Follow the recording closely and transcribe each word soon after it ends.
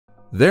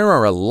There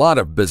are a lot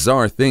of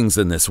bizarre things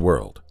in this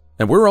world,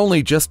 and we're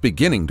only just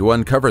beginning to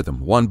uncover them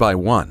one by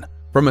one.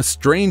 From a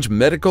strange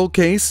medical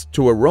case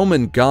to a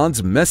Roman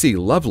god's messy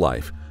love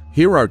life,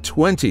 here are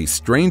 20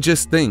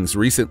 strangest things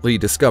recently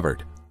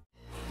discovered.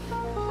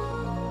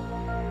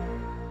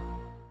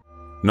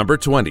 Number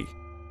 20.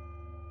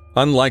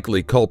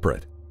 Unlikely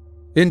culprit.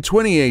 In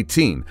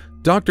 2018,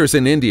 doctors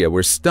in India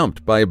were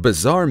stumped by a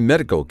bizarre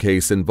medical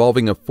case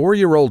involving a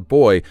 4-year-old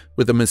boy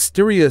with a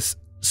mysterious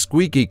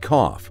squeaky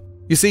cough.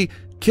 You see,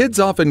 kids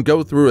often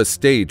go through a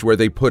stage where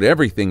they put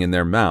everything in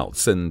their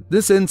mouths, and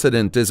this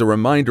incident is a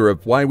reminder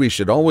of why we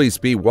should always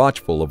be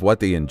watchful of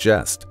what they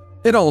ingest.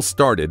 It all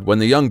started when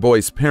the young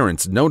boy's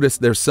parents noticed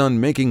their son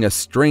making a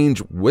strange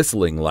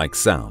whistling-like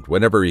sound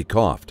whenever he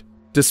coughed.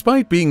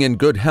 Despite being in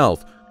good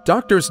health,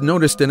 doctors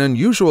noticed an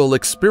unusual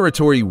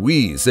expiratory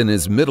wheeze in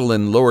his middle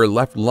and lower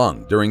left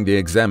lung during the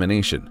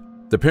examination.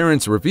 The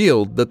parents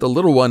revealed that the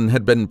little one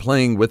had been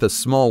playing with a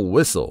small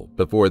whistle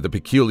before the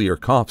peculiar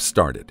cough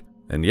started.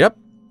 And yep,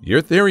 your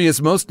theory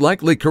is most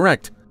likely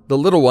correct. The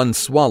little one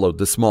swallowed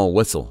the small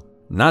whistle.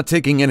 Not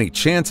taking any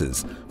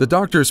chances, the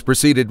doctors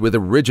proceeded with a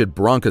rigid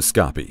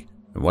bronchoscopy,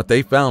 and what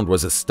they found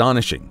was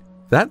astonishing.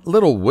 That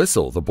little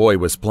whistle the boy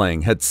was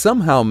playing had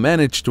somehow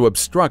managed to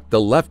obstruct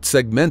the left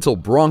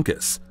segmental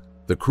bronchus,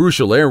 the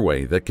crucial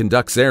airway that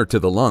conducts air to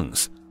the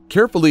lungs.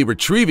 Carefully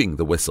retrieving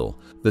the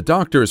whistle, the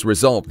doctors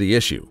resolved the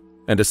issue,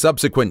 and a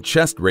subsequent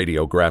chest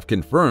radiograph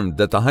confirmed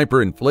that the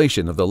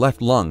hyperinflation of the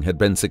left lung had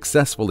been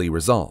successfully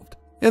resolved.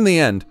 In the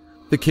end,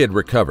 the kid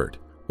recovered.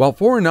 While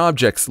foreign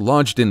objects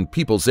lodged in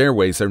people's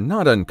airways are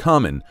not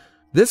uncommon,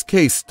 this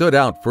case stood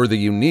out for the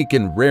unique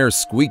and rare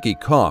squeaky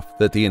cough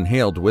that the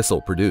inhaled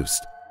whistle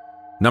produced.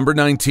 Number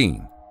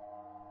 19.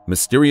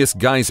 Mysterious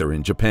geyser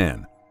in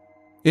Japan.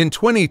 In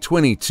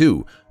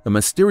 2022, a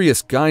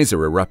mysterious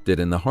geyser erupted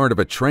in the heart of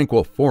a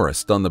tranquil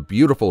forest on the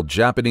beautiful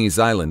Japanese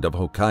island of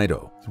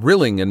Hokkaido,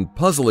 thrilling and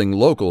puzzling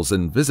locals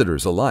and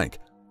visitors alike.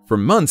 For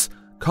months,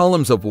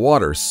 columns of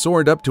water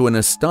soared up to an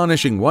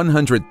astonishing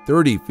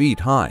 130 feet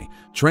high,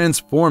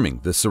 transforming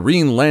the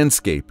serene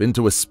landscape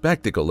into a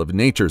spectacle of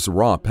nature's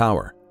raw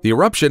power. The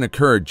eruption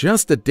occurred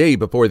just a day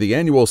before the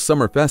annual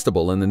summer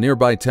festival in the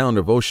nearby town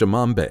of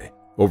Oshimambe,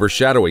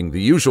 overshadowing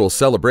the usual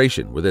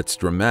celebration with its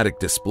dramatic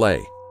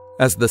display.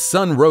 As the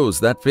sun rose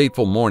that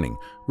fateful morning,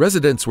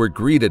 residents were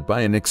greeted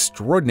by an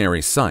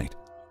extraordinary sight.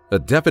 A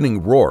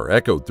deafening roar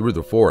echoed through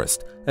the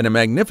forest, and a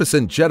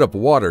magnificent jet of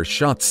water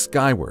shot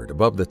skyward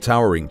above the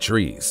towering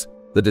trees.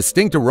 The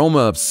distinct aroma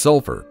of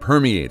sulfur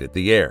permeated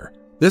the air.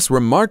 This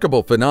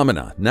remarkable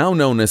phenomena, now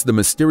known as the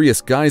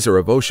mysterious geyser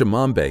of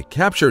Oshimambe,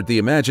 captured the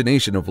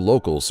imagination of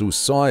locals who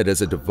saw it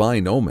as a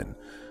divine omen.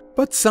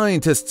 But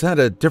scientists had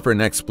a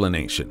different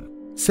explanation.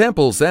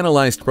 Samples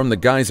analyzed from the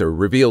geyser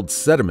revealed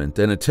sediment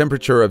and a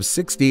temperature of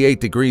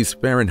 68 degrees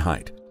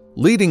Fahrenheit,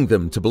 leading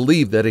them to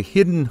believe that a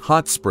hidden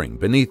hot spring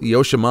beneath the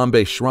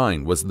Oshimambe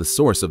shrine was the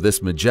source of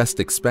this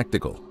majestic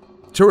spectacle.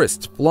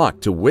 Tourists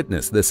flocked to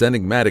witness this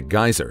enigmatic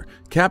geyser,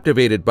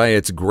 captivated by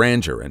its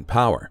grandeur and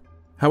power.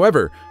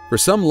 However, for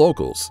some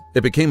locals,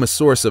 it became a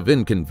source of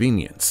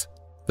inconvenience.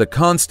 The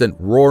constant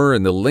roar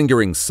and the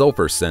lingering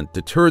sulfur scent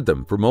deterred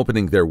them from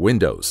opening their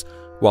windows,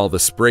 while the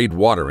sprayed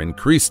water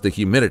increased the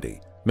humidity,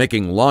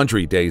 making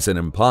laundry days an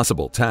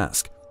impossible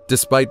task.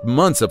 Despite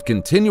months of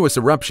continuous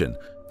eruption,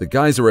 the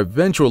geyser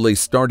eventually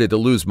started to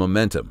lose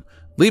momentum,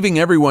 leaving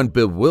everyone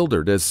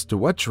bewildered as to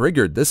what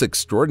triggered this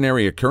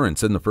extraordinary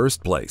occurrence in the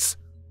first place.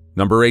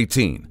 Number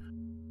 18.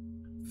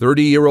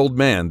 30-year-old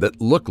man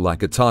that looked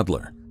like a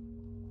toddler.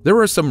 There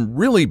are some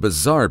really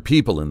bizarre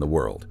people in the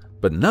world,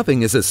 but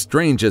nothing is as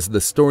strange as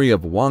the story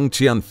of Wang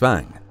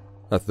Qianfang,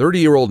 a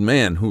 30-year-old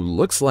man who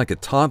looks like a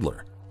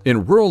toddler.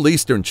 In rural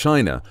eastern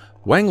China,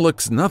 Wang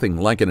looks nothing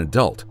like an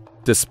adult.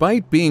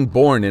 Despite being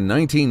born in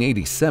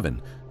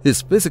 1987,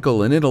 his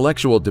physical and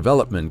intellectual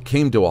development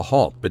came to a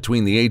halt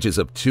between the ages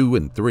of 2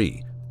 and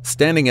 3.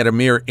 Standing at a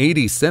mere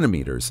 80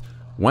 centimeters,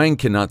 Wang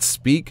cannot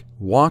speak,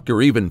 walk,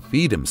 or even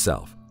feed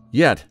himself.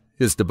 Yet,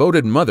 his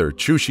devoted mother,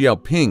 Chu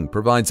Xiaoping,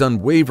 provides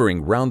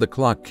unwavering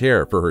round-the-clock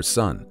care for her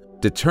son,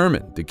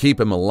 determined to keep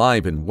him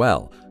alive and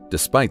well,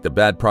 despite the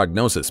bad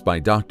prognosis by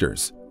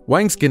doctors.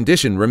 Wang's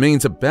condition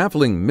remains a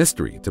baffling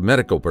mystery to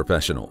medical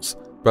professionals.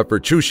 But for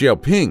Chu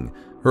Xiaoping,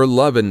 her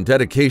love and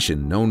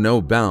dedication know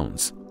no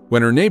bounds.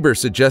 When her neighbor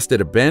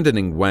suggested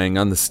abandoning Wang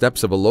on the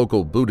steps of a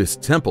local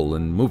Buddhist temple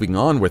and moving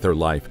on with her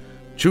life,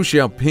 Chu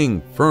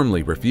Xiaoping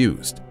firmly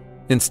refused.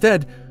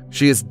 Instead,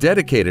 she has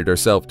dedicated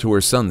herself to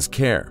her son's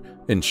care,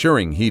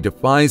 ensuring he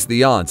defies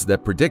the odds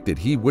that predicted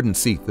he wouldn't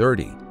see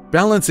 30.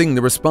 Balancing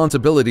the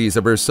responsibilities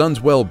of her son's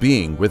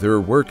well-being with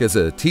her work as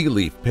a tea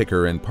leaf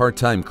picker and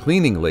part-time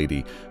cleaning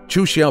lady,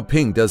 Chu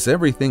Xiaoping does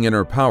everything in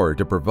her power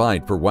to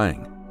provide for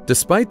Wang.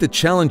 Despite the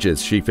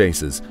challenges she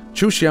faces,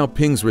 Chu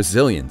Xiaoping's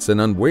resilience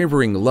and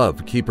unwavering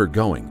love keep her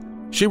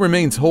going. She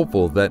remains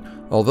hopeful that,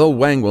 although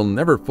Wang will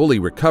never fully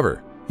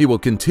recover, he will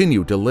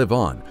continue to live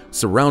on,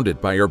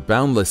 surrounded by her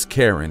boundless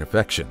care and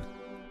affection.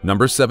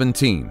 Number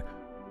 17.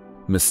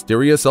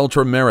 Mysterious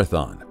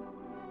ultramarathon.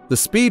 The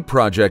Speed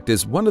project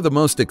is one of the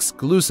most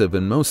exclusive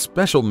and most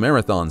special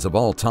marathons of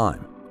all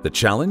time. The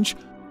challenge?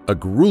 A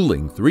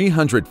grueling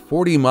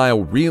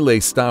 340-mile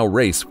relay-style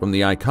race from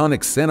the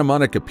iconic Santa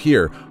Monica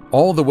Pier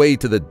all the way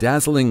to the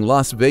dazzling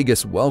Las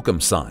Vegas welcome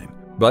sign.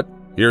 But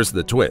here's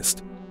the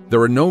twist.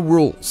 There are no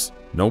rules,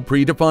 no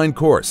predefined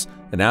course,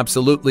 and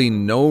absolutely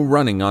no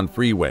running on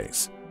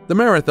freeways. The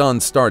marathon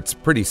starts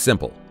pretty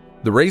simple.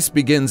 The race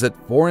begins at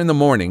 4 in the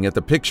morning at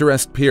the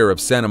picturesque pier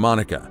of Santa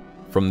Monica.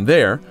 From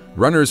there,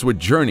 runners would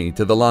journey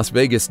to the Las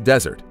Vegas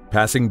desert,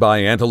 passing by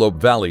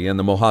Antelope Valley and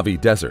the Mojave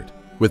Desert.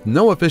 With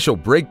no official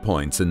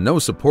breakpoints and no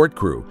support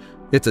crew,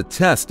 it's a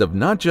test of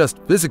not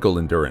just physical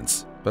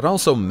endurance, but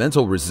also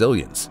mental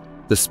resilience.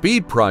 The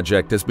Speed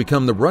project has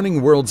become the running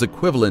world's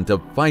equivalent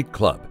of Fight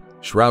Club,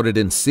 shrouded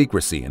in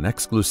secrecy and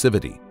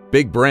exclusivity.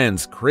 Big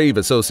brands crave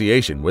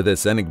association with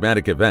this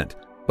enigmatic event,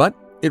 but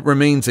it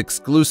remains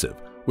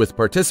exclusive, with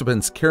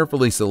participants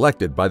carefully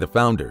selected by the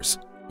founders.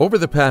 Over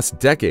the past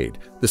decade,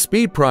 the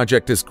Speed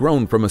project has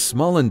grown from a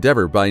small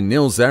endeavor by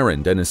Nils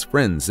Arend and his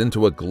friends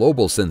into a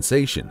global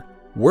sensation.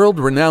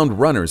 World-renowned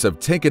runners have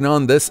taken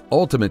on this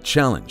ultimate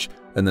challenge,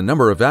 and the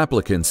number of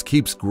applicants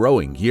keeps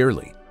growing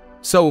yearly.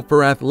 So,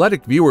 for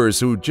athletic viewers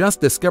who just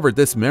discovered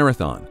this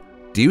marathon,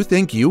 do you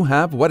think you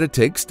have what it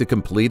takes to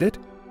complete it?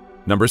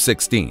 Number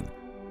 16.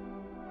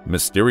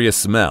 Mysterious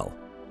smell.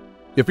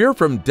 If you're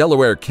from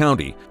Delaware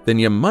County, then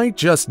you might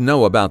just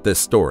know about this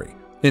story.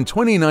 In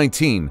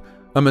 2019,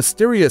 a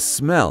mysterious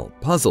smell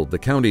puzzled the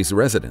county's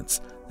residents,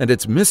 and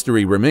its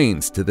mystery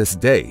remains to this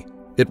day.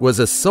 It was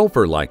a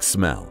sulfur-like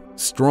smell,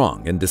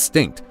 strong and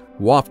distinct,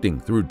 wafting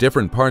through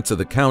different parts of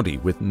the county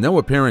with no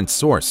apparent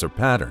source or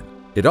pattern.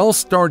 It all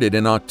started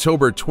in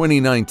October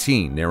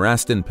 2019 near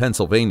Aston,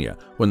 Pennsylvania,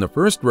 when the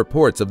first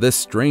reports of this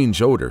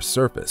strange odor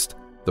surfaced.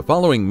 The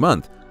following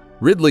month,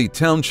 Ridley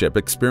Township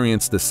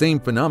experienced the same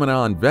phenomena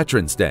on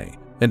Veterans Day,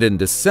 and in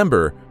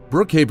December,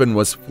 Brookhaven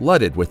was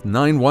flooded with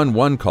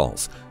 911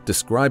 calls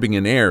describing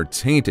an air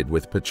tainted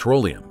with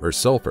petroleum or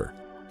sulfur.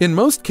 In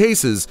most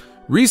cases,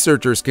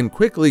 researchers can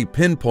quickly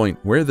pinpoint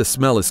where the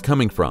smell is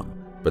coming from,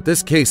 but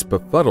this case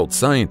befuddled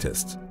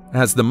scientists.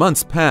 As the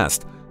months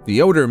passed,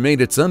 the odor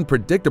made its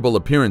unpredictable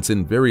appearance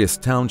in various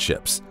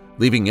townships,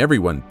 leaving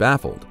everyone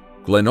baffled.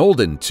 Glen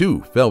Olden,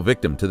 too, fell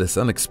victim to this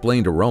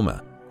unexplained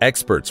aroma.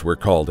 Experts were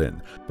called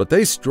in, but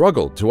they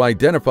struggled to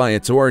identify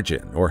its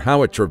origin or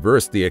how it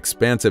traversed the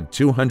expansive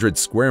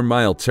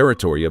 200-square-mile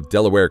territory of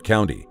Delaware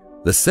County.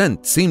 The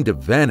scent seemed to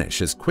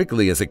vanish as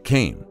quickly as it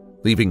came,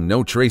 leaving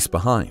no trace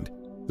behind.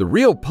 The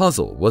real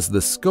puzzle was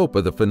the scope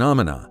of the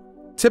phenomena.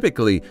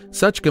 Typically,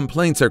 such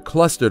complaints are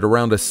clustered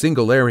around a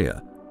single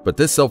area, but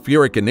this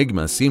sulfuric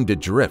enigma seemed to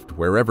drift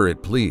wherever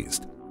it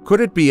pleased.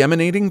 Could it be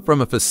emanating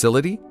from a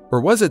facility, or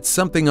was it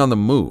something on the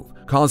move,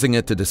 causing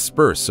it to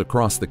disperse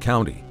across the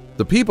county?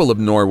 The people of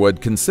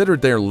Norwood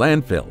considered their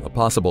landfill a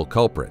possible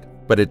culprit,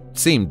 but it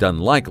seemed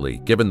unlikely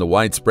given the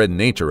widespread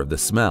nature of the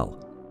smell.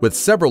 With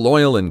several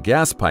oil and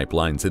gas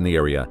pipelines in the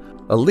area,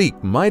 a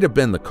leak might have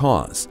been the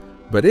cause,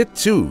 but it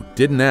too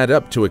didn't add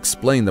up to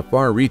explain the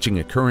far-reaching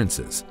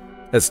occurrences.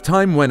 As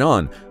time went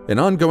on, an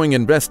ongoing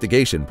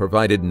investigation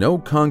provided no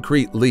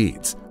concrete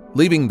leads,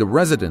 leaving the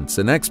residents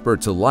and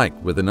experts alike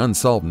with an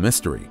unsolved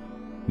mystery.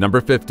 Number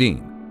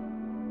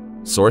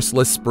 15.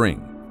 Sourceless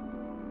Spring.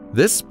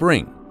 This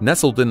spring,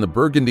 nestled in the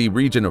Burgundy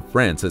region of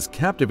France, has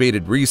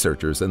captivated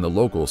researchers and the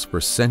locals for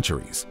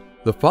centuries.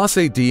 The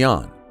Fosse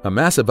d'Yonne, a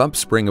massive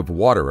upspring of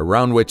water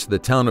around which the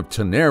town of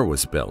Tonnerre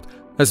was built,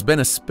 has been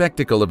a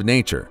spectacle of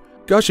nature,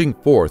 gushing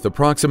forth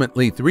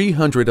approximately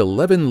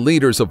 311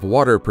 liters of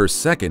water per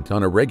second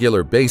on a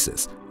regular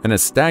basis and a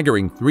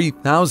staggering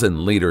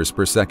 3,000 liters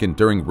per second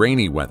during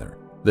rainy weather.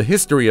 The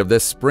history of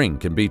this spring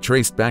can be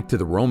traced back to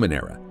the Roman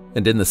era,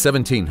 and in the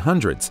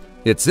 1700s,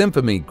 its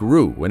infamy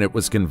grew when it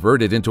was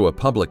converted into a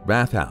public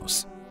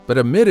bathhouse. But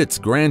amid its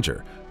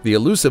grandeur, the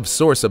elusive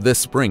source of this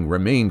spring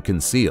remained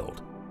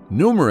concealed.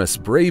 Numerous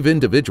brave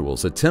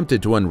individuals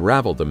attempted to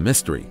unravel the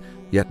mystery,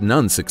 yet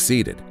none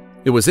succeeded.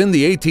 It was in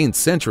the 18th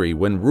century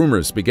when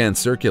rumors began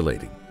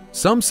circulating.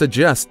 Some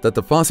suggest that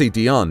the Fosse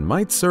d'Yonne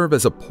might serve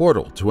as a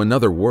portal to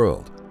another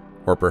world,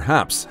 or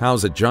perhaps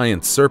house a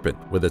giant serpent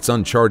with its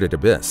uncharted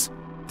abyss.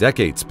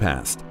 Decades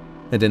passed,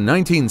 and in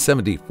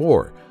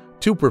 1974,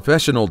 two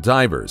professional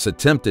divers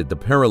attempted the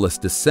perilous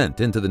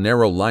descent into the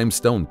narrow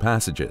limestone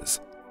passages.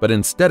 But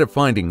instead of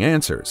finding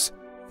answers,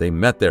 they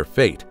met their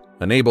fate,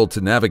 unable to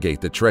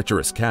navigate the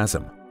treacherous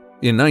chasm.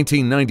 In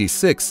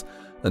 1996,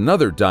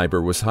 another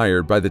diver was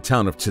hired by the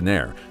town of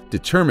Tonnerre,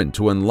 determined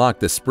to unlock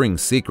the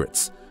spring's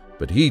secrets,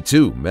 but he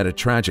too met a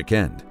tragic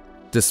end.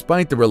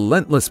 Despite the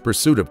relentless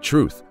pursuit of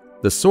truth,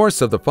 the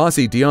source of the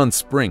Fosse d'Yonne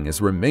spring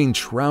has remained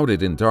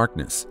shrouded in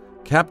darkness,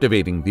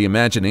 captivating the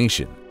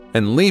imagination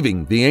and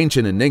leaving the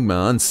ancient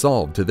enigma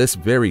unsolved to this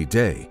very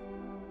day.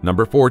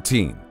 Number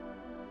 14.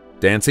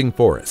 Dancing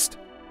Forest.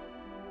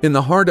 In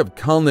the heart of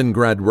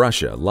Kaliningrad,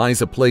 Russia,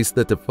 lies a place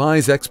that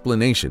defies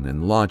explanation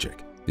and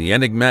logic, the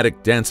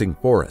enigmatic Dancing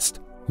Forest.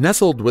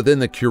 Nestled within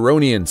the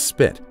Curonian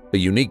Spit, A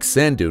unique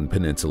sand dune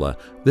peninsula,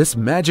 this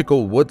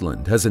magical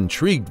woodland has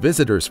intrigued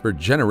visitors for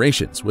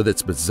generations with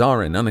its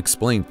bizarre and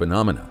unexplained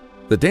phenomena.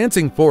 The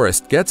dancing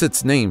forest gets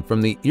its name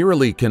from the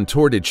eerily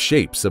contorted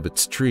shapes of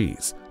its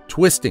trees,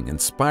 twisting and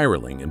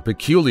spiraling in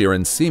peculiar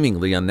and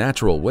seemingly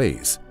unnatural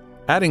ways.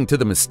 Adding to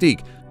the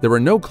mystique, there are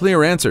no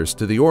clear answers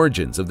to the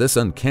origins of this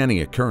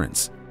uncanny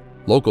occurrence.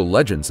 Local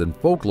legends and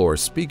folklore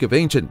speak of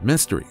ancient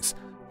mysteries,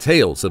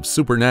 tales of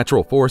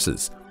supernatural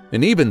forces,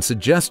 and even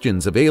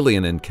suggestions of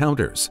alien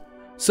encounters.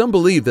 Some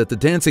believe that the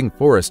dancing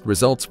forest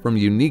results from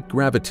unique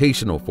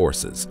gravitational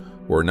forces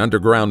or an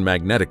underground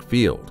magnetic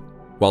field,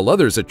 while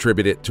others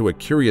attribute it to a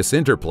curious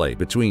interplay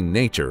between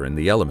nature and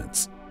the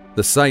elements.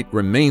 The site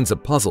remains a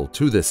puzzle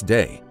to this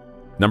day.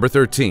 Number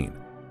 13.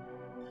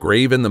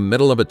 Grave in the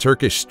middle of a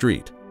Turkish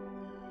street.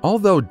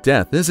 Although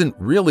death isn't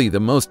really the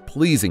most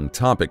pleasing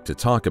topic to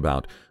talk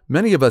about,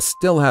 many of us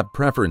still have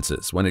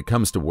preferences when it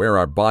comes to where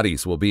our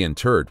bodies will be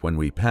interred when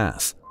we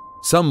pass.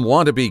 Some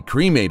want to be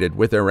cremated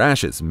with their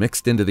ashes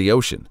mixed into the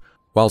ocean,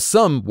 while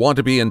some want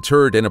to be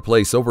interred in a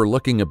place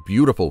overlooking a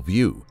beautiful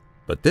view.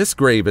 But this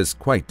grave is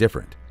quite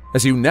different.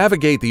 As you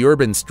navigate the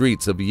urban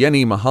streets of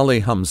Yeni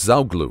Mahalle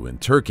Hamzaoğlu in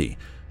Turkey,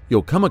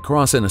 you'll come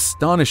across an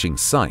astonishing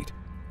sight: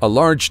 a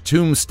large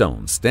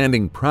tombstone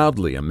standing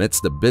proudly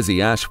amidst the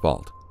busy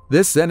asphalt.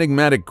 This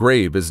enigmatic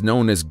grave is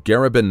known as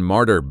Gariban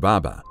Martyr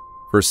Baba.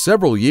 For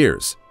several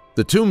years,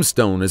 the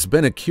tombstone has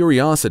been a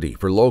curiosity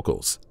for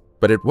locals,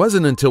 but it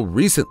wasn't until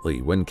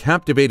recently, when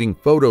captivating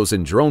photos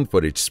and drone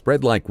footage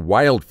spread like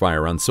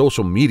wildfire on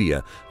social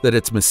media, that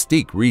its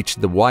mystique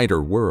reached the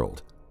wider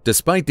world.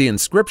 Despite the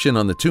inscription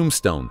on the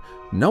tombstone,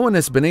 no one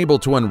has been able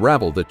to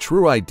unravel the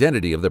true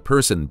identity of the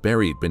person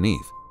buried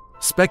beneath.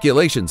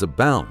 Speculations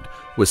abound,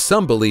 with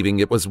some believing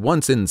it was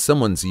once in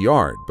someone's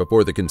yard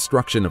before the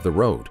construction of the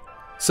road.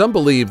 Some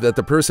believe that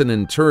the person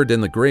interred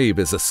in the grave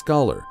is a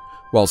scholar,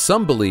 while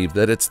some believe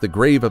that it's the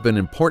grave of an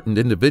important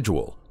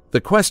individual.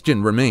 The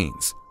question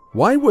remains: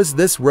 why was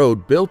this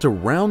road built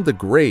around the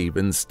grave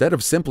instead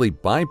of simply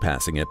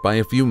bypassing it by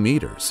a few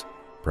meters?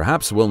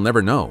 Perhaps we'll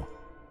never know.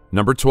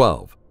 Number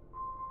 12.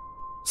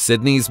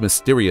 Sydney's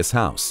mysterious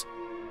house.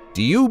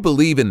 Do you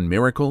believe in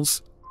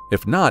miracles?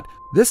 If not,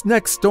 this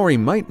next story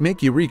might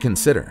make you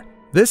reconsider.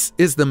 This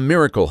is the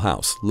Miracle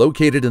House,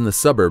 located in the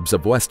suburbs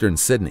of Western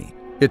Sydney.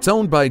 It's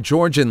owned by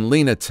George and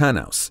Lena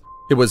Tanos.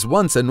 It was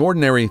once an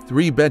ordinary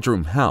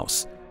 3-bedroom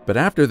house, but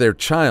after their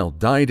child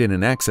died in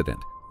an accident,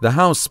 the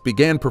house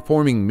began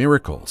performing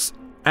miracles.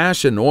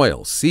 Ash and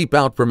oil seep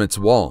out from its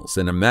walls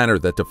in a manner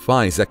that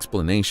defies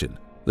explanation.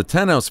 The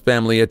Tanos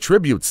family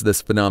attributes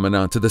this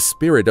phenomenon to the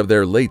spirit of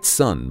their late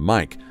son,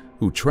 Mike,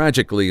 who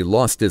tragically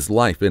lost his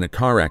life in a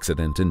car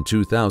accident in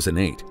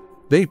 2008.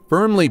 They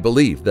firmly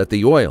believe that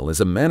the oil is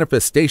a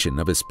manifestation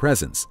of his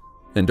presence,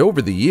 and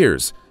over the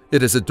years,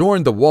 it has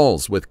adorned the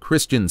walls with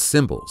Christian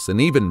symbols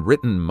and even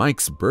written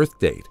Mike's birth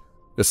date.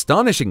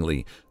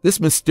 Astonishingly, this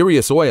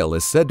mysterious oil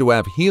is said to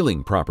have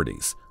healing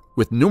properties,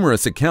 with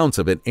numerous accounts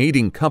of it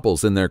aiding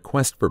couples in their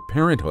quest for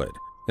parenthood,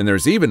 and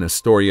there's even a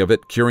story of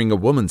it curing a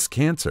woman's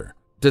cancer.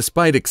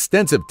 Despite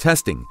extensive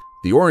testing,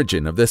 the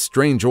origin of this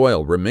strange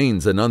oil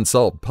remains an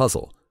unsolved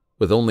puzzle,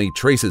 with only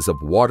traces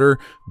of water,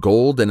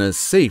 gold, and a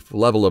safe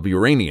level of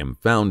uranium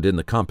found in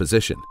the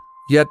composition.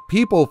 Yet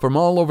people from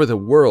all over the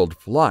world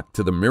flock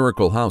to the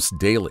Miracle House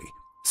daily,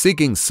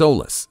 seeking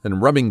solace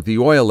and rubbing the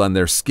oil on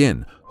their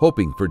skin,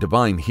 hoping for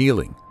divine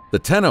healing. The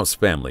Tanos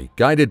family,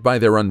 guided by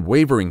their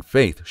unwavering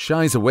faith,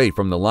 shies away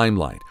from the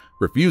limelight,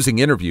 refusing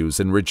interviews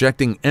and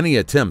rejecting any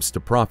attempts to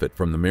profit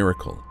from the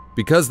miracle.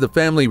 Because the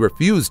family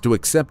refused to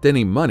accept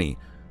any money,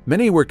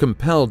 many were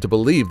compelled to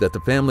believe that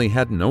the family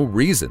had no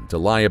reason to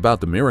lie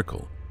about the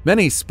miracle.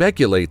 Many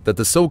speculate that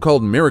the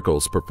so-called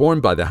miracles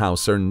performed by the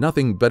house are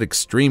nothing but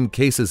extreme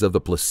cases of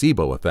the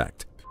placebo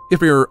effect.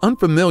 If you're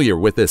unfamiliar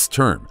with this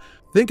term,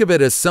 think of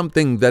it as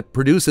something that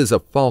produces a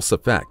false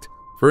effect.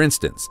 For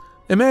instance,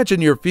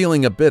 imagine you're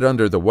feeling a bit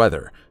under the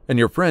weather, and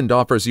your friend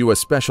offers you a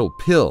special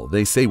pill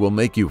they say will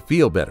make you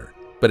feel better.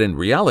 But in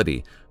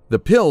reality, the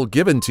pill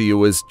given to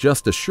you is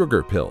just a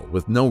sugar pill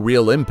with no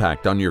real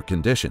impact on your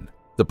condition.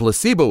 The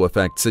placebo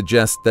effect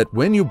suggests that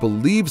when you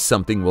believe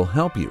something will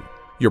help you,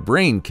 your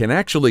brain can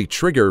actually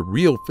trigger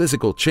real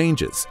physical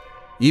changes,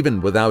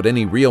 even without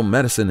any real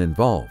medicine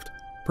involved.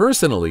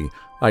 Personally,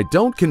 I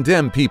don't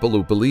condemn people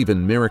who believe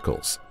in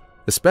miracles,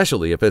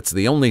 especially if it's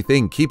the only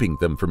thing keeping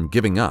them from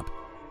giving up.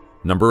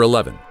 Number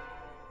 11.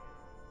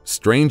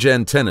 Strange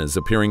antennas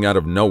appearing out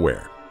of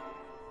nowhere.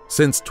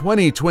 Since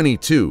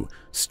 2022,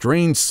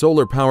 strange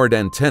solar-powered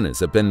antennas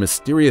have been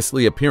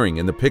mysteriously appearing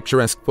in the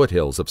picturesque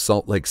foothills of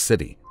Salt Lake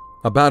City.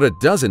 About a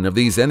dozen of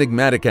these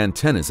enigmatic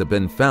antennas have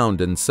been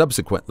found and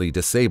subsequently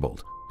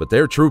disabled, but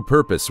their true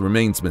purpose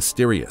remains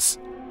mysterious.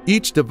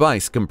 Each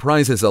device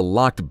comprises a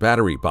locked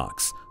battery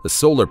box, a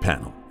solar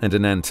panel, and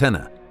an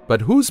antenna. But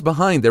who's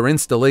behind their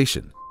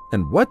installation,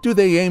 and what do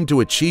they aim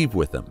to achieve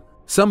with them?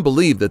 Some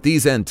believe that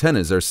these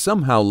antennas are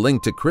somehow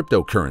linked to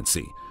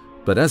cryptocurrency,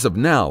 but as of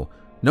now,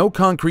 no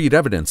concrete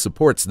evidence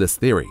supports this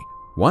theory.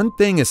 One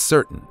thing is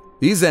certain: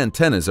 these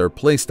antennas are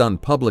placed on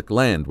public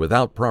land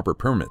without proper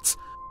permits,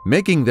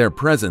 making their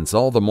presence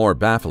all the more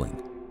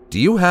baffling. Do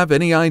you have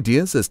any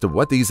ideas as to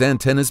what these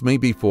antennas may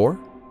be for?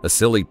 A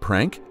silly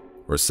prank?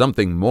 Or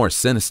something more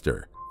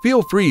sinister?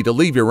 Feel free to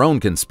leave your own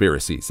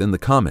conspiracies in the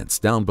comments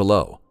down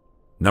below.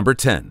 Number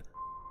 10.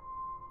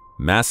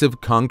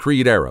 Massive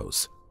concrete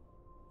arrows.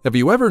 Have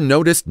you ever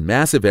noticed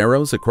massive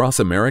arrows across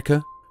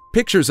America?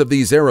 Pictures of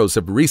these arrows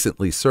have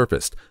recently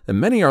surfaced, and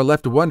many are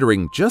left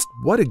wondering just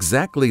what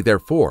exactly they're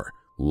for.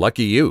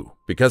 Lucky you,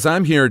 because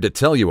I'm here to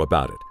tell you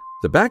about it.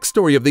 The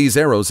backstory of these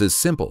arrows is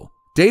simple.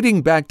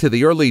 Dating back to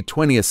the early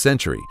 20th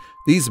century,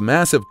 these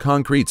massive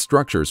concrete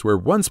structures were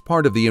once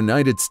part of the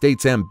United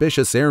States'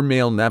 ambitious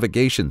airmail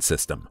navigation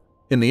system.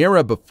 In the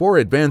era before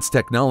advanced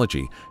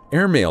technology,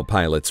 airmail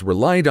pilots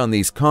relied on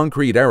these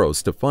concrete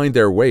arrows to find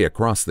their way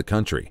across the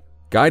country,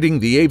 guiding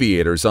the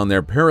aviators on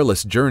their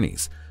perilous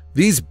journeys.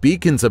 These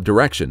beacons of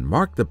direction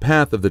marked the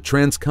path of the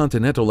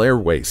transcontinental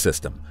airway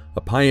system,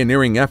 a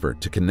pioneering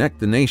effort to connect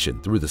the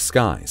nation through the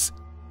skies.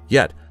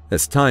 Yet,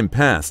 as time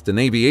passed and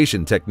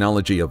aviation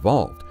technology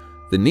evolved,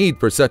 the need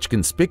for such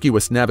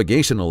conspicuous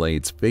navigational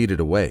aids faded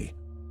away.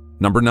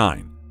 Number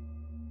 9.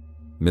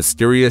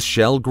 Mysterious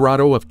Shell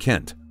Grotto of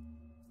Kent.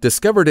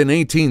 Discovered in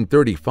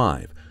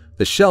 1835,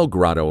 the Shell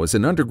Grotto is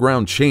an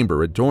underground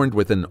chamber adorned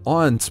with an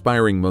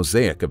awe-inspiring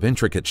mosaic of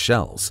intricate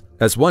shells.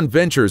 As one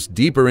ventures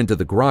deeper into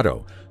the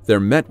grotto, they're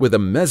met with a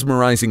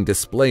mesmerizing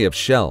display of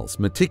shells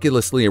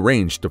meticulously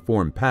arranged to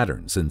form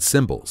patterns and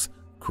symbols,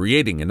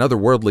 creating an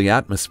otherworldly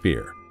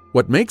atmosphere.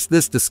 What makes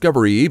this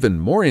discovery even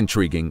more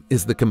intriguing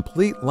is the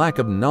complete lack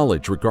of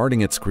knowledge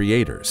regarding its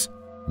creators.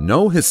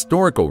 No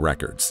historical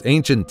records,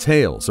 ancient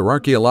tales, or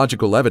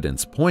archaeological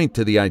evidence point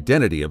to the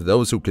identity of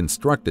those who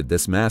constructed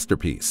this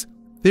masterpiece.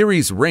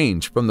 Theories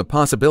range from the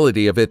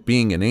possibility of it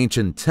being an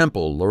ancient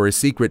temple or a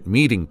secret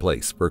meeting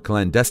place for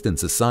clandestine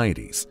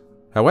societies.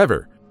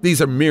 However,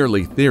 these are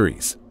merely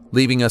theories,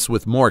 leaving us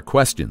with more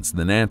questions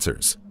than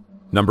answers.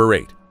 Number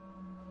 8.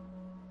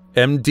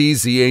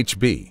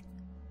 MDZHB.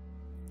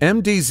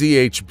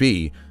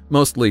 MDZHB,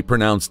 mostly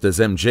pronounced as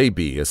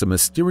MJB, is a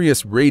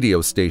mysterious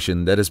radio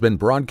station that has been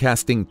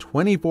broadcasting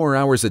 24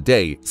 hours a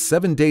day,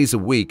 7 days a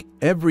week,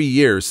 every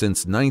year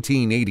since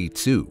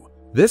 1982.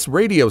 This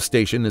radio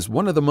station is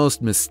one of the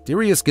most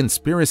mysterious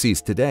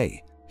conspiracies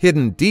today.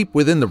 Hidden deep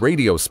within the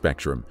radio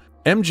spectrum,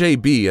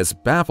 MJB has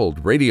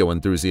baffled radio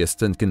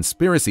enthusiasts and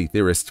conspiracy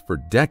theorists for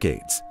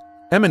decades.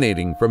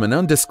 Emanating from an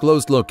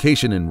undisclosed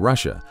location in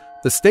Russia,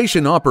 the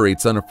station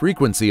operates on a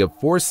frequency of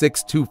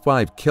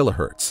 4625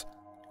 kHz.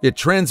 It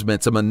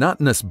transmits a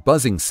monotonous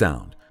buzzing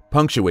sound,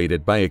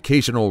 punctuated by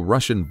occasional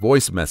Russian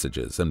voice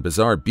messages and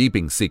bizarre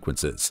beeping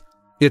sequences.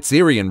 Its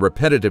eerie and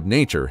repetitive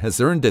nature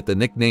has earned it the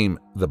nickname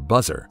the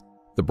Buzzer.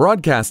 The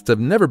broadcasts have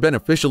never been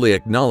officially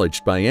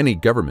acknowledged by any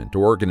government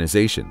or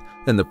organization,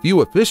 and the few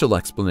official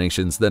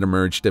explanations that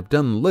emerged have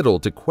done little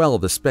to quell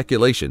the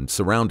speculation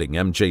surrounding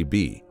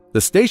MJB.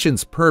 The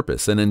station's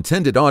purpose and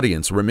intended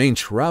audience remain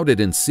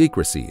shrouded in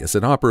secrecy as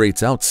it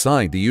operates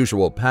outside the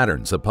usual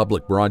patterns of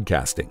public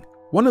broadcasting.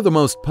 One of the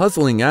most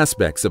puzzling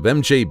aspects of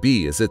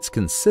MJB is its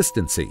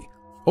consistency.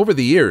 Over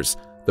the years,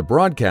 the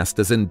broadcast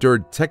has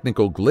endured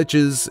technical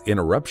glitches,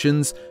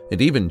 interruptions, and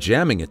even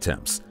jamming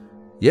attempts.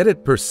 Yet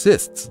it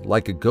persists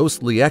like a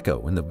ghostly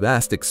echo in the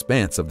vast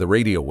expanse of the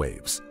radio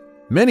waves.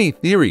 Many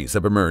theories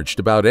have emerged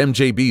about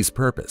MJB's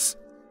purpose.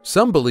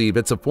 Some believe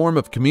it's a form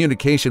of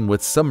communication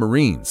with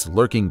submarines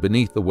lurking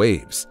beneath the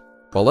waves,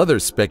 while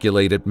others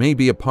speculate it may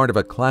be a part of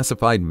a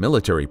classified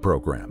military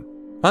program.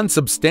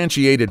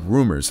 Unsubstantiated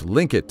rumors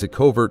link it to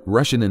covert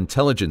Russian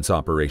intelligence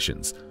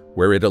operations,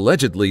 where it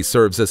allegedly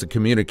serves as a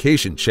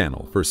communication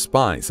channel for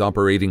spies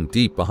operating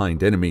deep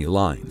behind enemy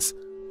lines.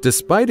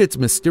 Despite its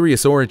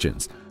mysterious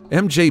origins,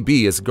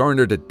 MJB has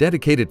garnered a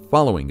dedicated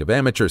following of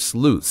amateur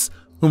sleuths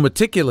who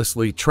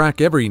meticulously track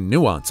every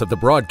nuance of the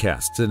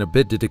broadcasts in a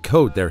bid to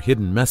decode their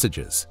hidden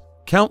messages.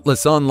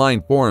 Countless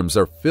online forums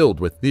are filled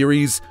with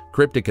theories,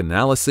 cryptic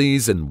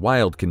analyses, and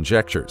wild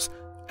conjectures,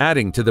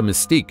 adding to the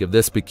mystique of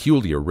this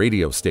peculiar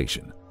radio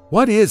station.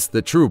 What is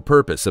the true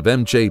purpose of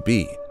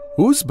MJB?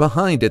 Who's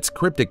behind its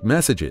cryptic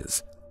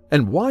messages?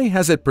 And why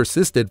has it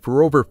persisted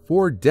for over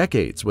 4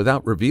 decades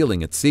without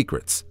revealing its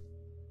secrets?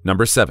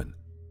 Number 7.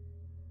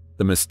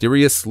 The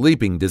mysterious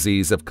sleeping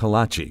disease of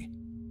Kalachi.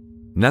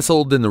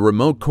 Nestled in the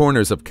remote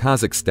corners of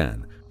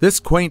Kazakhstan, this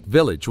quaint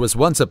village was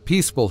once a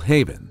peaceful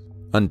haven,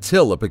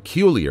 until a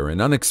peculiar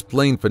and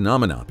unexplained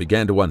phenomena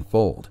began to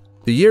unfold.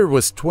 The year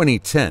was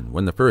 2010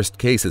 when the first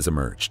cases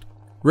emerged.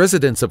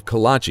 Residents of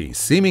Kalachi,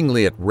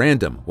 seemingly at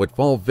random, would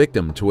fall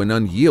victim to an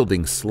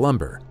unyielding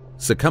slumber,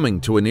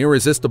 succumbing to an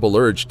irresistible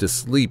urge to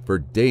sleep for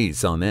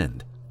days on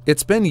end.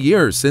 It's been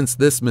years since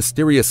this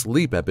mysterious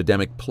sleep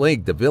epidemic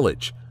plagued the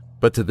village,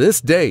 but to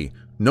this day,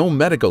 no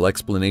medical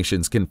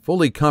explanations can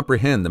fully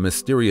comprehend the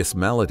mysterious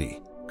malady.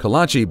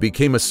 Kalachi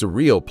became a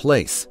surreal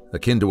place,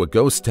 akin to a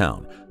ghost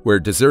town, where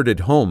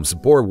deserted homes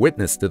bore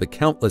witness to the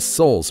countless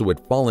souls who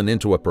had fallen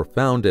into a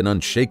profound and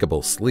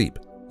unshakable sleep.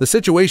 The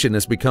situation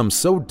has become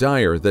so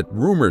dire that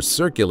rumors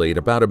circulate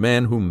about a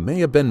man who may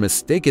have been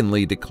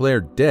mistakenly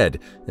declared dead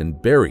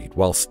and buried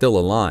while still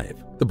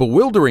alive. The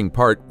bewildering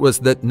part was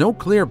that no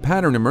clear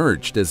pattern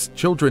emerged as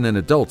children and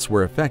adults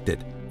were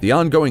affected. The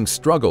ongoing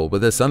struggle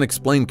with this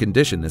unexplained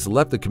condition has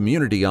left the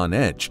community on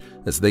edge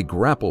as they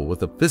grapple with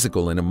the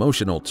physical and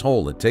emotional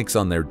toll it takes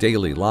on their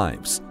daily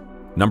lives.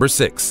 Number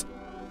 6.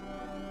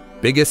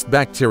 Biggest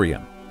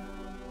bacterium.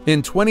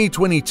 In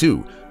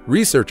 2022,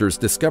 researchers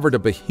discovered a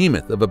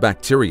behemoth of a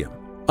bacterium.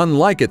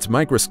 Unlike its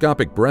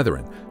microscopic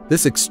brethren,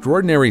 this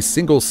extraordinary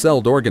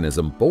single-celled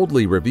organism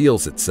boldly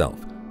reveals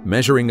itself,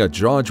 measuring a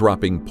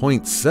jaw-dropping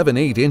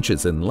 0.78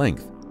 inches in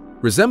length.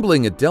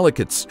 Resembling a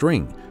delicate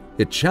string,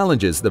 it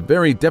challenges the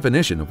very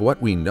definition of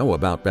what we know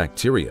about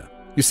bacteria.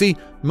 You see,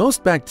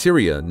 most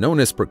bacteria, known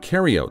as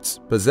prokaryotes,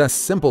 possess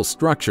simple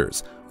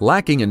structures,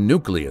 lacking a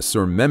nucleus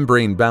or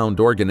membrane-bound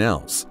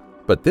organelles.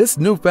 But this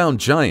newfound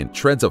giant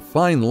treads a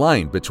fine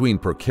line between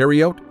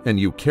prokaryote and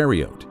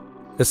eukaryote.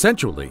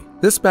 Essentially,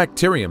 this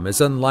bacterium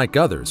is unlike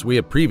others we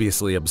have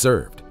previously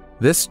observed.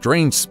 This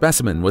strange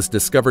specimen was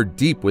discovered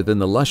deep within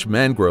the lush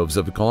mangroves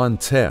of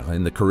Grande Terre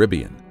in the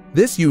Caribbean.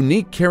 This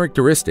unique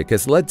characteristic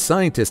has led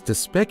scientists to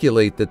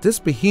speculate that this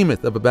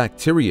behemoth of a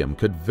bacterium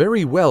could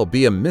very well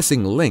be a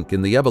missing link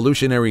in the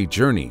evolutionary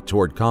journey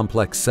toward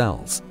complex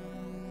cells.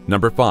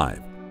 Number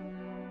 5.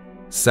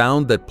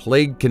 Sound that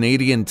plagued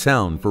Canadian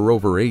town for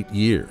over 8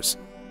 years.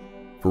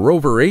 For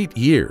over 8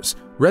 years,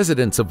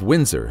 residents of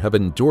Windsor have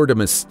endured a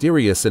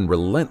mysterious and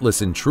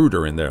relentless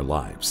intruder in their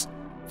lives,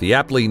 the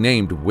aptly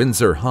named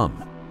Windsor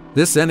hum.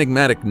 This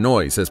enigmatic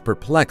noise has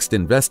perplexed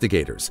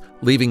investigators,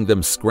 leaving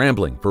them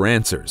scrambling for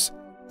answers.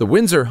 The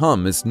Windsor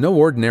hum is no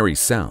ordinary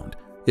sound.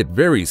 It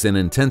varies in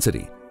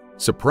intensity,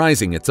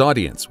 surprising its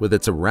audience with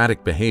its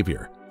erratic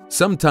behavior.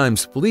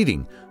 Sometimes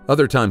fleeting,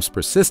 other times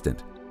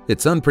persistent,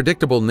 its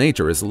unpredictable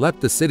nature has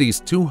left the city's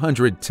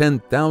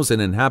 210,000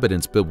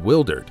 inhabitants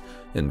bewildered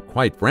and,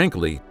 quite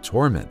frankly,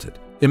 tormented.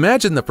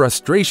 Imagine the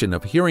frustration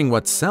of hearing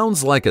what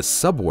sounds like a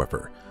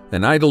subwoofer,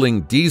 an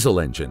idling diesel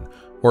engine,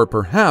 or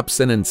perhaps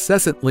an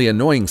incessantly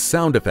annoying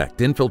sound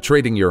effect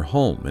infiltrating your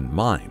home and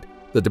mind.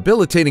 The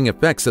debilitating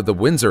effects of the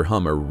Windsor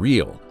hum are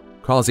real,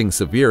 causing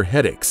severe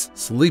headaches,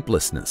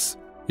 sleeplessness,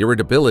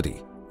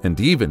 irritability, and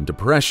even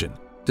depression.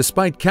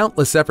 Despite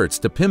countless efforts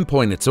to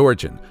pinpoint its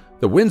origin,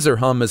 the Windsor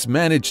hum has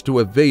managed to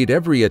evade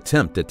every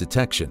attempt at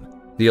detection.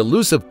 The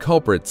elusive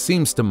culprit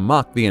seems to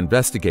mock the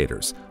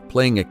investigators,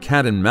 playing a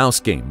cat-and-mouse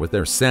game with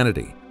their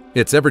sanity.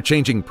 Its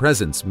ever-changing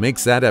presence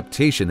makes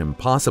adaptation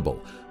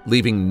impossible,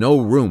 leaving no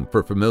room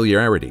for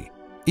familiarity.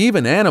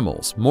 Even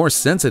animals, more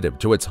sensitive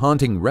to its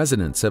haunting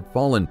resonance, have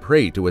fallen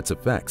prey to its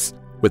effects,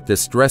 with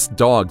distressed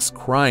dogs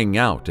crying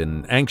out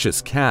and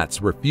anxious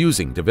cats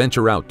refusing to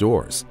venture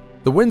outdoors.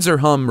 The Windsor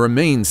hum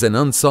remains an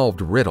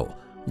unsolved riddle,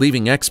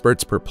 leaving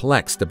experts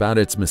perplexed about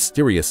its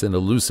mysterious and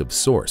elusive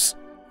source.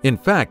 In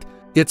fact,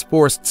 it's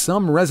forced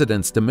some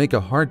residents to make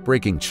a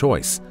heartbreaking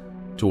choice: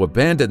 to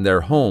abandon their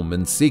home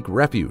and seek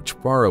refuge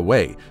far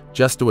away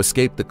just to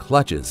escape the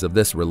clutches of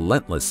this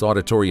relentless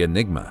auditory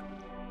enigma.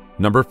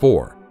 Number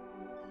 4.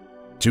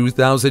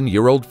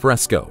 2,000-year-old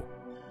fresco.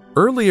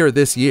 Earlier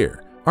this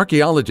year,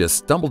 archaeologists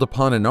stumbled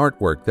upon an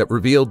artwork that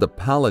revealed the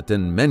palette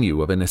and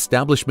menu of an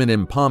establishment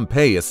in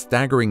Pompeii a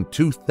staggering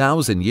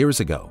 2,000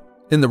 years ago.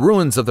 In the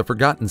ruins of the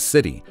forgotten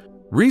city,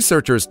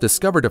 researchers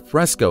discovered a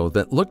fresco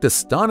that looked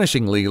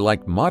astonishingly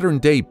like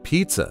modern-day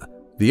pizza.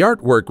 The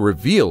artwork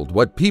revealed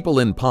what people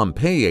in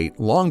Pompeii ate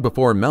long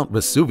before Mount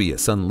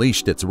Vesuvius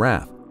unleashed its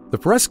wrath. The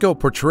fresco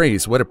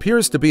portrays what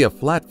appears to be a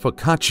flat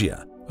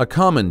focaccia, a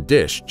common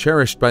dish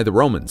cherished by the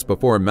Romans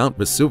before Mount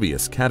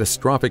Vesuvius'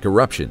 catastrophic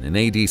eruption in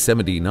AD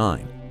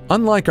 79.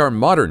 Unlike our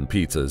modern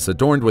pizzas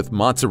adorned with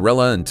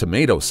mozzarella and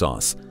tomato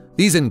sauce,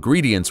 these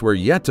ingredients were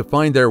yet to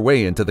find their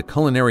way into the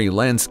culinary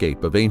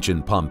landscape of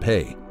ancient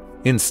Pompeii.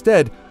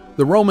 Instead,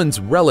 the Romans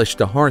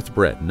relished a hearth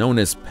bread known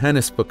as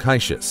panis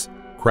focaccius,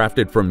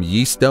 crafted from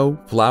yeast dough,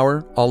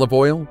 flour, olive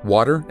oil,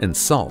 water, and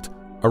salt,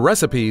 a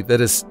recipe that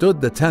has stood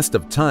the test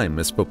of time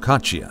as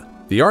focaccia.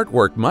 The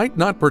artwork might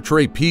not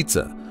portray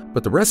pizza,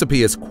 but the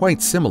recipe is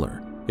quite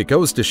similar. It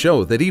goes to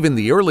show that even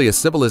the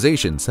earliest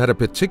civilizations had a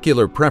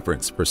particular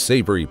preference for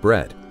savory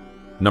bread.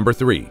 Number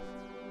 3.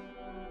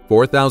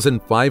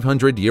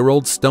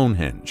 4,500-year-old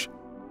Stonehenge.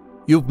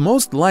 You've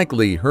most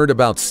likely heard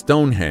about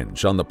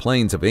Stonehenge on the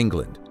plains of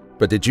England,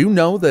 but did you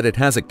know that it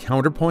has a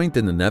counterpoint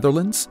in the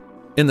Netherlands?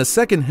 In the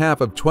second half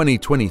of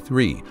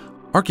 2023,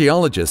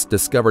 archaeologists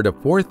discovered a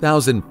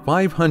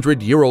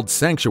 4,500-year-old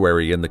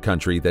sanctuary in the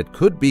country that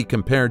could be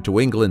compared to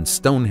England's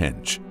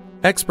Stonehenge.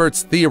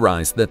 Experts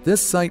theorize that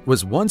this site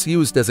was once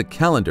used as a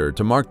calendar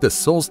to mark the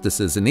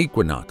solstices and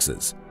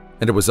equinoxes,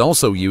 and it was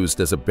also used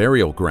as a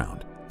burial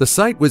ground. The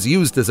site was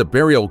used as a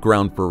burial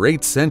ground for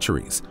 8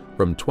 centuries,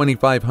 from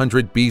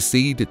 2500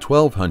 BC to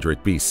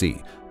 1200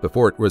 BC,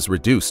 before it was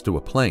reduced to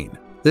a plain.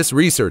 This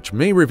research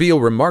may reveal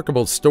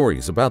remarkable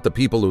stories about the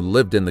people who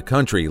lived in the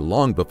country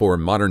long before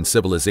modern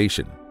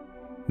civilization.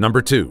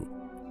 Number 2.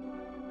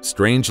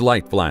 Strange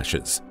light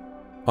flashes.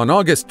 On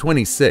August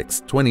 26,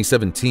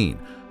 2017,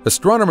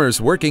 astronomers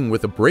working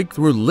with the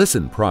Breakthrough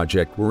Listen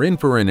project were in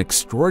for an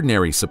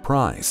extraordinary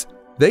surprise.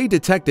 They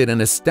detected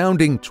an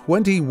astounding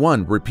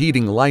 21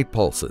 repeating light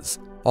pulses.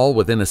 all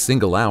within a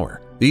single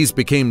hour. These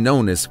became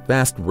known as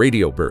fast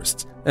radio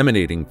bursts,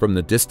 emanating from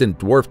the distant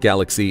dwarf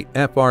galaxy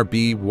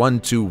FRB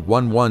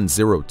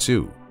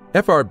 121102.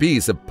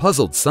 FRBs have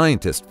puzzled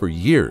scientists for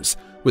years,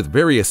 with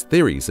various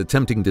theories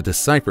attempting to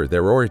decipher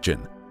their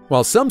origin.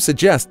 While some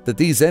suggest that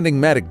these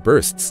enigmatic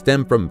bursts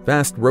stem from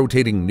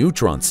fast-rotating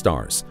neutron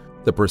stars,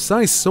 the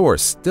precise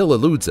source still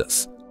eludes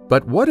us.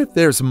 But what if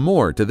there's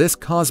more to this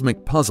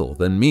cosmic puzzle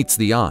than meets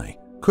the eye?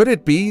 Could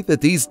it be that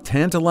these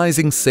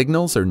tantalizing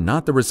signals are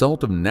not the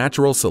result of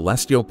natural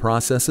celestial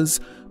processes,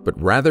 but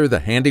rather the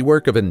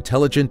handiwork of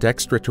intelligent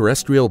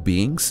extraterrestrial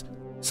beings?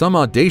 Some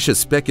audacious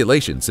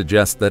speculation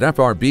suggests that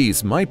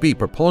FRBs might be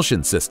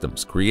propulsion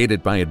systems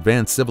created by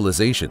advanced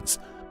civilizations,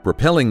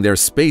 propelling their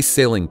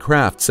space-sailing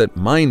crafts at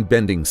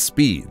mind-bending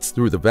speeds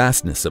through the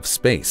vastness of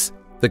space.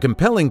 The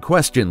compelling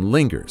question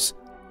lingers: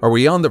 are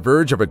we on the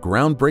verge of a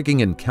groundbreaking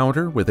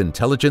encounter with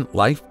intelligent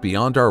life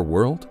beyond our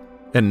world?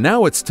 And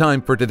now it's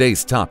time for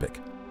today's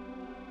topic.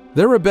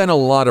 There have been a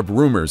lot of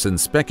rumors and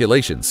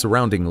speculation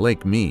surrounding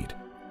Lake Mead.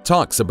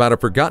 Talks about a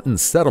forgotten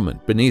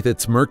settlement beneath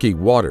its murky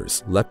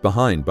waters left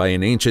behind by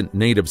an ancient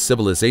native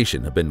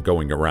civilization have been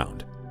going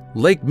around.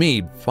 Lake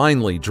Mead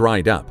finally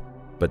dried up,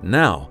 but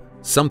now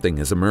something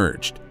has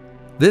emerged.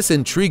 This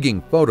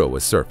intriguing photo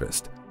has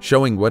surfaced,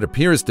 showing what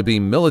appears to be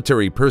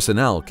military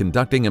personnel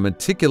conducting a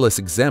meticulous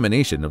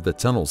examination of the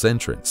tunnel's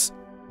entrance.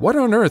 What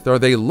on earth are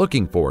they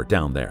looking for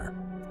down there?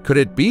 Could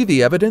it be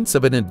the evidence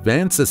of an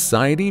advanced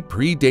society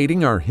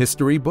predating our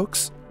history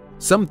books?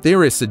 Some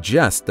theorists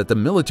suggest that the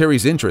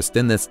military's interest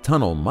in this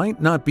tunnel might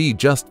not be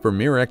just for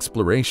mere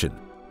exploration.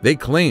 They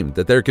claim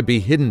that there could be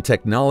hidden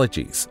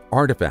technologies,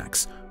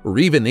 artifacts, or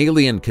even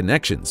alien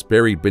connections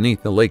buried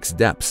beneath the lake's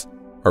depths.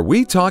 Are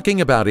we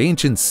talking about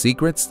ancient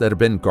secrets that have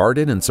been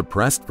guarded and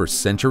suppressed for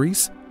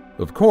centuries?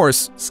 Of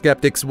course,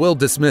 skeptics will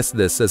dismiss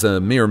this as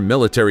a mere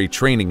military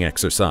training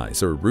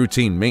exercise or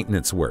routine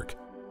maintenance work.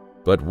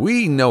 But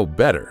we know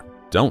better,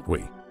 don't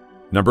we?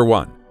 Number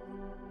 1.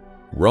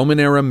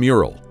 Roman-era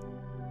mural.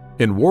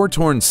 In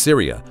war-torn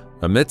Syria,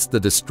 amidst the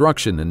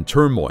destruction and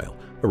turmoil,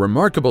 a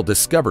remarkable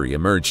discovery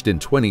emerged in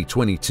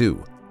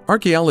 2022.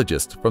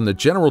 Archaeologists from the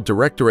General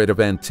Directorate of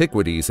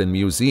Antiquities and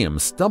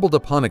Museums stumbled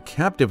upon a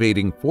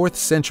captivating 4th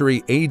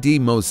century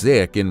AD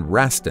mosaic in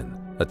Rastan,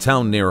 a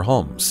town near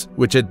Homs,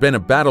 which had been a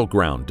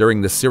battleground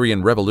during the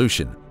Syrian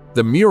Revolution.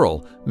 The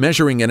mural,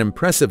 measuring an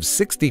impressive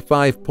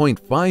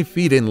 65.5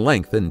 feet in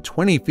length and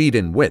 20 feet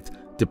in width,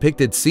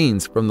 depicted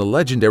scenes from the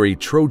legendary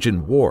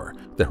Trojan War,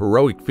 the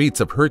heroic feats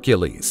of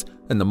Hercules,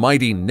 and the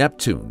mighty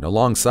Neptune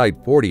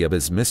alongside 40 of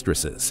his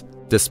mistresses.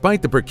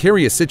 Despite the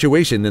precarious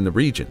situation in the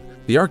region,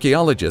 the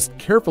archaeologists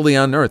carefully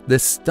unearthed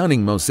this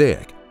stunning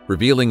mosaic,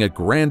 revealing a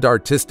grand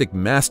artistic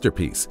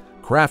masterpiece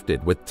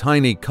crafted with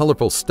tiny,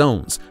 colorful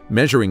stones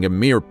measuring a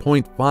mere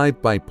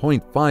 0.5 by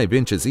 0.5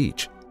 inches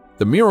each.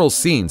 The mural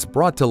scenes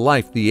brought to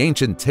life the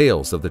ancient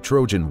tales of the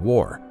Trojan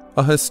War,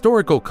 a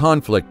historical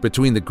conflict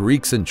between the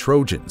Greeks and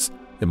Trojans,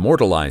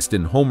 immortalized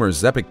in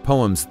Homer's epic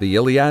poems The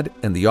Iliad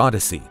and the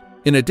Odyssey.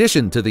 In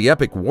addition to the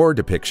epic war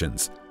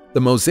depictions,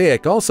 the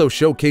mosaic also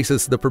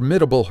showcases the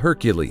formidable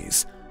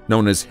Hercules,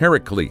 known as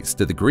Heracles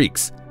to the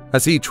Greeks,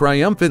 as he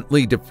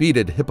triumphantly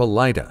defeated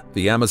Hippolyta,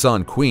 the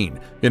Amazon queen,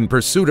 in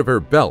pursuit of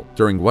her belt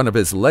during one of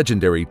his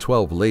legendary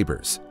 12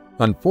 labors.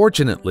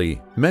 Unfortunately,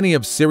 many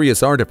of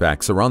Syria's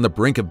artifacts are on the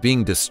brink of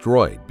being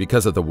destroyed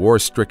because of the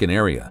war-stricken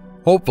area.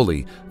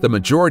 Hopefully, the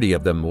majority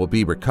of them will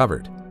be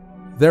recovered.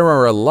 There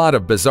are a lot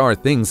of bizarre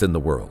things in the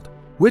world.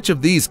 Which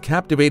of these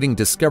captivating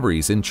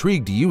discoveries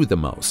intrigued you the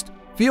most?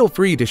 Feel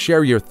free to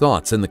share your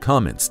thoughts in the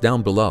comments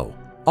down below.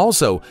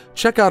 Also,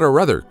 check out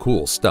our other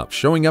cool stuff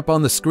showing up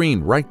on the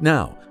screen right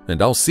now,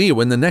 and I'll see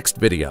you in the next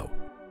video.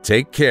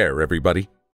 Take care, everybody.